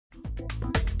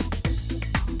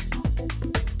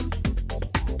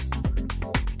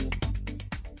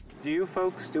Do you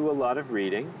folks do a lot of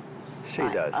reading? She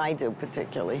does. I do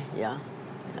particularly, yeah.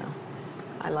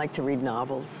 I like to read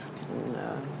novels, and,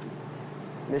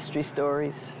 mystery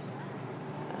stories,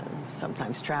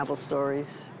 sometimes travel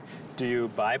stories. Do you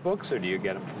buy books or do you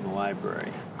get them from the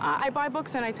library? I buy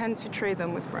books and I tend to trade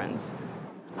them with friends.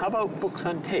 How about books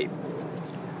on tape?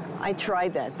 I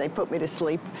tried that. They put me to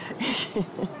sleep.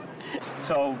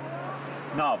 So,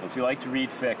 novels. You like to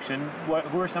read fiction.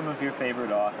 Who are some of your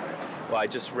favorite authors? Well, I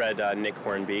just read Nick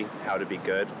Hornby, How to Be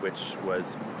Good, which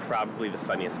was probably the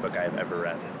funniest book I've ever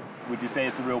read. Would you say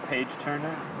it's a real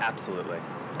page-turner? Absolutely.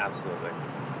 Absolutely.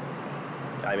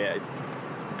 I mean,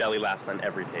 belly laughs on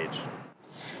every page.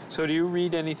 So do you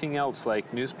read anything else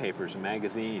like newspapers or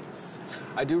magazines?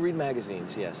 I do read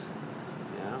magazines, yes.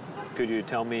 Yeah. Could you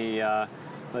tell me,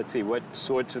 let's see, what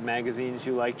sorts of magazines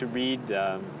you like to read?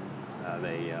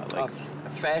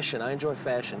 Fashion. I enjoy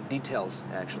fashion. Details,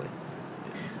 actually.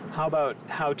 How about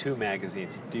how-to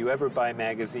magazines? Do you ever buy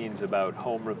magazines about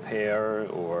home repair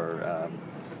or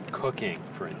cooking,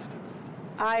 for instance?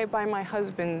 I buy my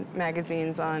husband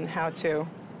magazines on how-to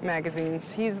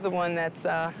magazines. He's the one that's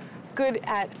good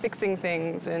at fixing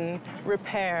things and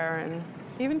repair and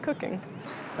even cooking.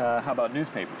 How about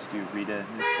newspapers? Do you read a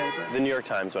newspaper? The New York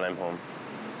Times when I'm home.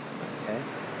 Okay.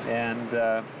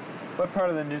 And what part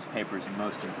of the newspaper is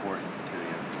most important to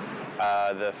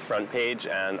you? The front page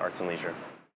and Arts and Leisure.